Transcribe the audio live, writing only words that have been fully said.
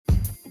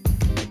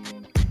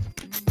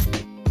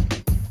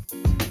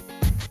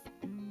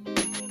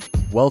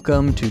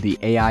Welcome to the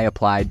AI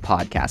Applied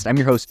podcast. I'm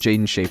your host,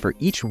 Jaden Schaefer.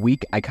 Each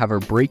week, I cover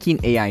breaking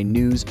AI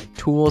news,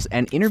 tools,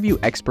 and interview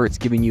experts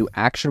giving you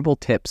actionable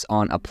tips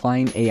on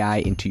applying AI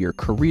into your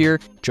career,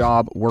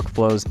 job,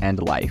 workflows,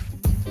 and life.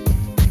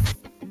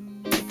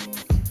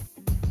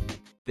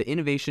 The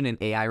innovation in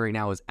AI right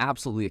now is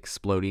absolutely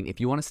exploding.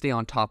 If you want to stay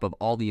on top of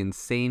all the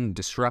insane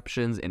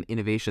disruptions and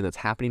innovation that's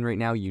happening right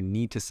now, you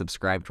need to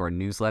subscribe to our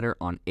newsletter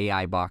on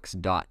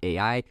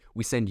aibox.ai.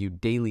 We send you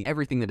daily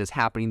everything that is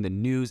happening, the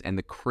news and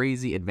the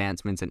crazy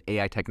advancements in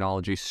AI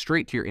technology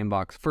straight to your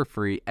inbox for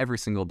free every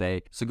single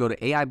day. So go to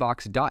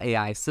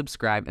aibox.ai,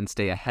 subscribe, and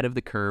stay ahead of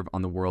the curve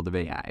on the world of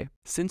AI.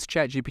 Since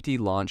ChatGPT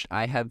launched,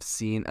 I have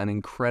seen an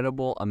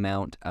incredible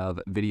amount of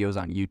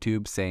videos on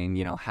YouTube saying,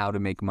 how to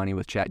make money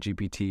with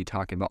ChatGPT,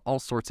 talking about all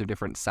sorts of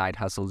different side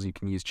hustles you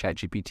can use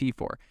ChatGPT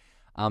for.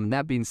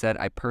 That being said,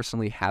 I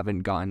personally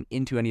haven't gotten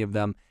into any of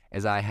them,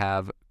 as I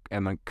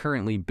am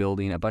currently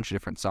building a bunch of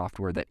different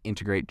software that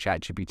integrate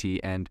ChatGPT,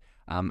 and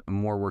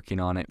more working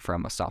on it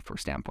from a software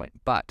standpoint.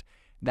 But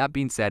that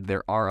being said,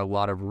 there are a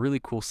lot of really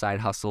cool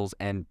side hustles,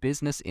 and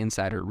Business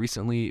Insider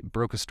recently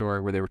broke a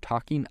story where they were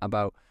talking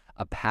about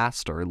a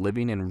pastor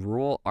living in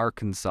rural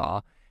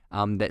Arkansas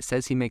that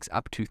says he makes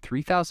up to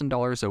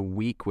 $3,000 a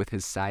week with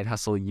his side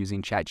hustle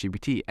using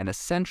ChatGPT. And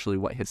essentially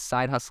what his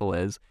side hustle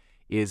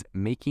is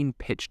making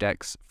pitch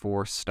decks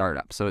for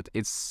startups. So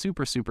it's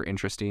super, super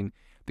interesting.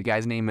 The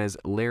guy's name is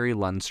Larry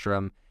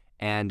Lundstrom,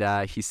 and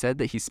he said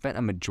that he spent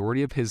a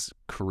majority of his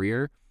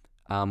career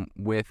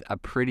with a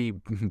pretty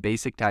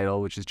basic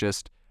title, which is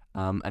just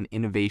an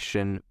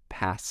innovation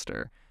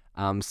pastor.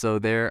 So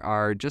there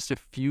are just a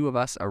few of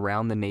us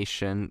around the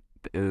nation.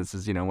 This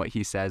is, what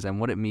he says,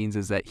 and what it means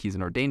is that he's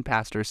an ordained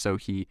pastor, so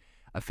he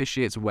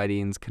officiates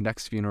weddings,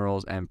 conducts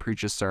funerals, and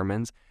preaches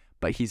sermons,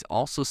 but he's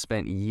also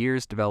spent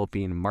years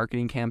developing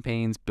marketing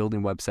campaigns,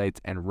 building websites,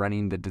 and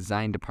running the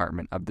design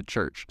department of the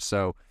church.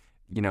 So,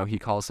 he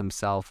calls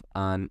himself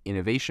an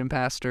innovation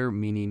pastor,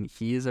 meaning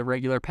he is a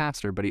regular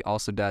pastor, but he's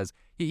also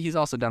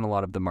done a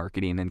lot of the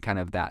marketing and kind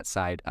of that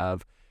side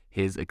of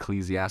his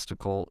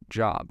ecclesiastical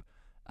job.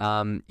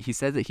 He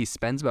says that he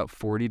spends about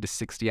 40 to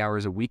 60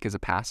 hours a week as a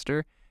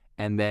pastor,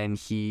 and then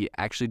he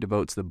actually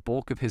devotes the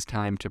bulk of his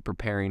time to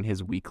preparing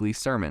his weekly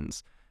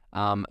sermons.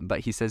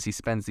 But he says he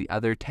spends the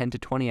other 10 to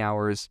 20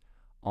 hours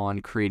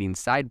on creating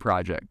side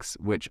projects,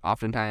 which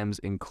oftentimes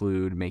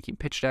include making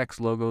pitch decks,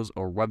 logos,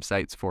 or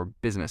websites for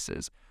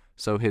businesses.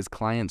 So his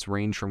clients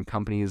range from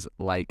companies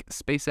like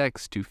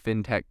SpaceX to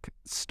fintech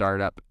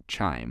startup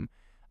Chime.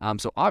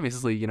 So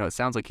obviously, it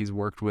sounds like he's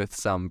worked with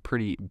some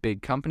pretty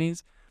big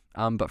companies,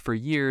 but for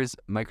years,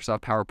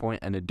 Microsoft PowerPoint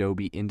and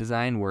Adobe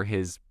InDesign were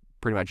his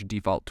pretty much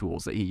default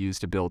tools that he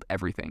used to build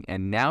everything.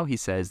 And now he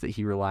says that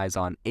he relies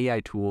on AI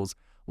tools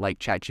like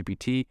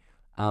ChatGPT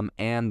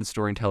and the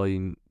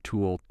storytelling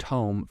tool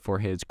Tome for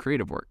his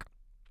creative work.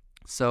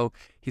 So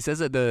he says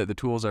that the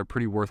tools are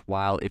pretty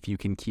worthwhile if you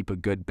can keep a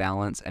good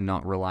balance and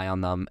not rely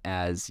on them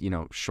as,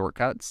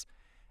 shortcuts.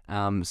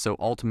 So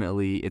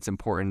ultimately, it's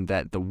important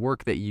that the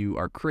work that you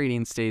are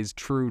creating stays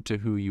true to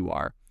who you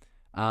are.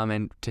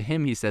 And to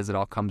him, he says it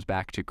all comes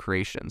back to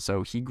creation.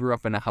 So he grew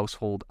up in a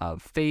household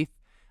of faith.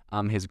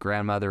 His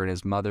grandmother and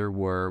his mother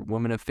were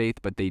women of faith,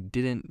 but they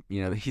didn't,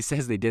 he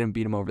says they didn't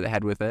beat him over the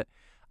head with it,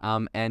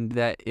 and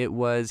that it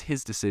was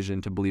his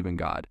decision to believe in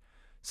God.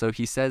 So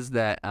he says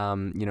that,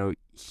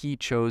 he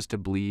chose to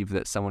believe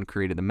that someone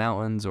created the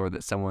mountains, or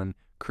that someone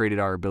created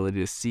our ability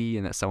to see,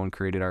 and that someone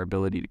created our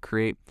ability to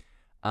create.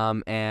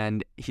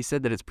 And he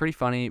said that it's pretty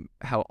funny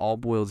how it all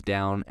boils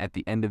down at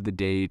the end of the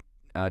day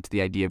to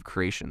the idea of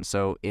creation.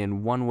 So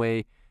in one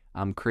way,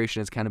 creation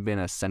has kind of been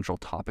a central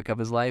topic of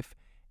his life,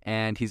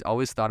 and he's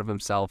always thought of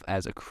himself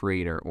as a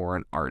creator or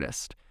an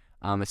artist.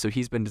 So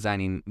he's been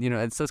designing,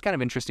 so it's kind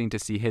of interesting to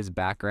see his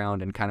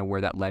background and kind of where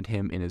that led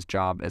him in his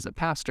job as a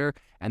pastor,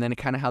 and then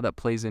kind of how that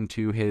plays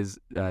into his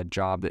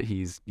job that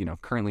he's,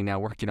 currently now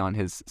working on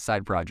his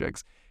side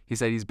projects. He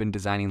said he's been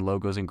designing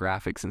logos and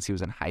graphics since he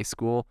was in high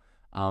school,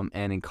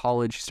 and in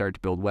college he started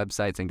to build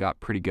websites and got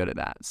pretty good at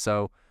that.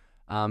 So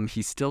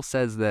he still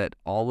says that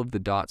all of the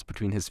dots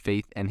between his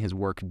faith and his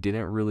work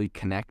didn't really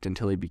connect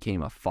until he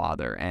became a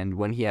father. And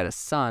when he had a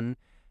son,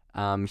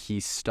 he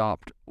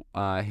stopped,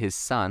 his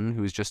son,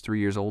 who was just 3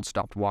 years old,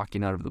 stopped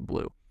walking out of the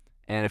blue.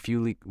 And a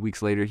few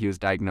weeks later, he was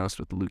diagnosed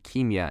with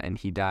leukemia, and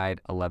he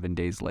died 11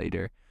 days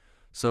later.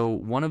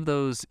 So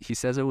he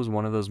says it was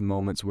one of those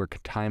moments where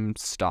time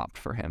stopped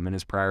for him and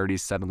his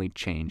priorities suddenly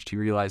changed. He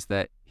realized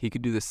that he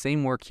could do the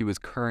same work he was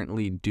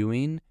currently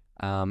doing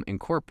in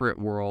corporate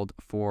world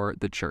for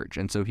the church.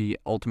 And so he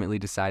ultimately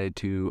decided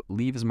to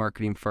leave his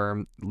marketing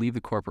firm, leave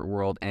the corporate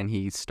world, and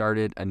he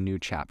started a new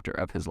chapter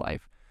of his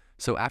life.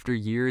 So after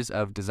years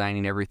of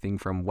designing everything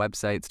from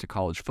websites to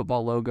college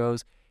football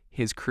logos,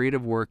 his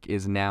creative work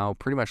is now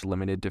pretty much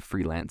limited to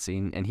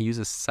freelancing, and he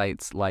uses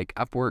sites like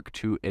Upwork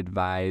to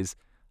advise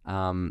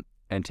and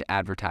to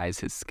advertise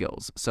his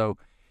skills. So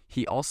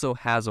he also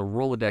has a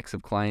Rolodex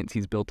of clients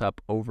he's built up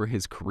over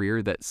his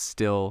career that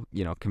still,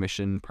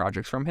 commission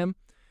projects from him.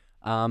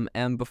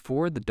 And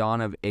before the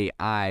dawn of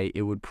AI,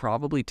 it would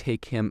probably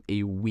take him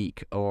a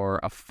week or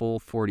a full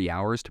 40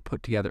 hours to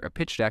put together a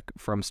pitch deck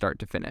from start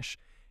to finish.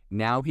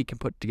 Now he can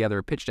put together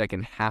a pitch deck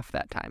in half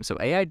that time. So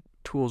AI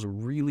tools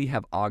really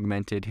have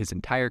augmented his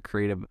entire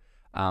creative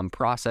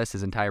process,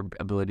 his entire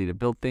ability to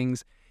build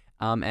things.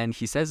 And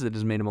he says it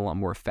has made him a lot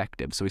more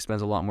effective. So he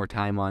spends a lot more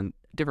time on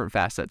different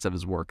facets of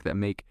his work that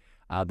make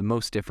the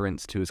most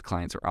difference to his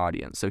clients or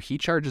audience. So he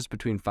charges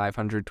between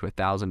 $500 to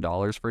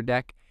 $1,000 for a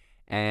deck.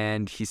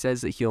 And he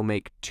says that he'll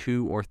make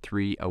 2 or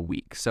 3 a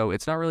week. So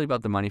it's not really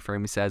about the money for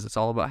him, he says. It's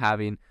all about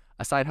having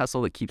a side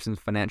hustle that keeps him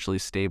financially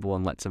stable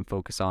and lets him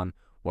focus on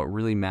what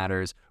really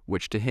matters,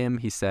 which to him,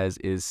 he says,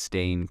 is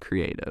staying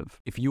creative.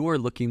 If you are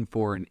looking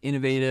for an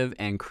innovative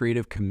and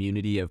creative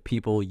community of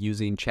people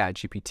using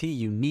ChatGPT,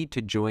 you need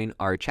to join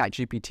our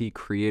ChatGPT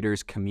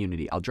creators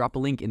community. I'll drop a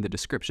link in the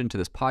description to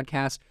this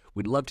podcast.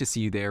 We'd love to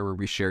see you there, where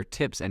we share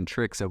tips and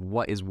tricks of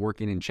what is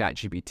working in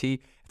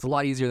ChatGPT. It's a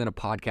lot easier than a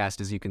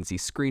podcast, as you can see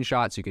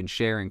screenshots, you can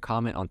share and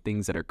comment on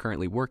things that are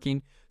currently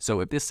working.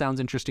 So if this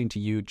sounds interesting to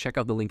you, check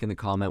out the link in the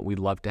comment. We'd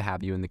love to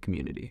have you in the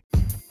community.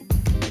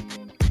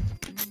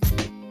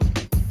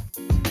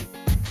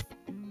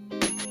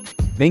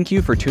 Thank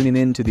you for tuning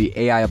in to the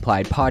AI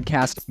Applied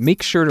podcast.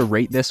 Make sure to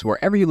rate this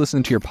wherever you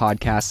listen to your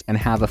podcasts, and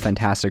have a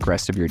fantastic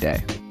rest of your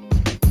day.